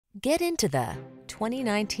Get into the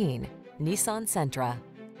 2019 Nissan Sentra.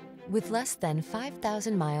 With less than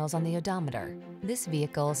 5,000 miles on the odometer, this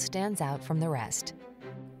vehicle stands out from the rest.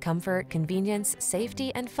 Comfort, convenience,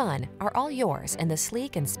 safety, and fun are all yours in the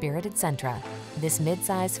sleek and spirited Sentra. This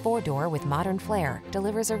midsize four-door with modern flair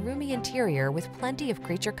delivers a roomy interior with plenty of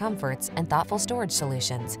creature comforts and thoughtful storage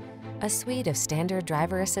solutions, a suite of standard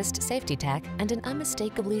driver assist safety tech, and an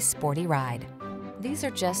unmistakably sporty ride. These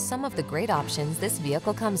are just some of the great options this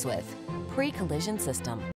vehicle comes with: pre-collision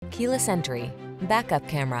system, keyless entry, backup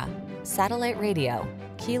camera, satellite radio,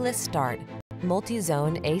 keyless start,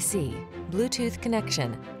 multi-zone AC, Bluetooth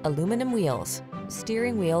connection, aluminum wheels,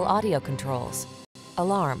 steering wheel audio controls,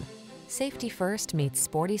 alarm. Safety first meets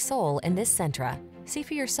sporty soul in this Sentra. See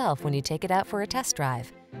for yourself when you take it out for a test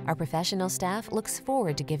drive. Our professional staff looks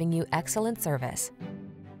forward to giving you excellent service.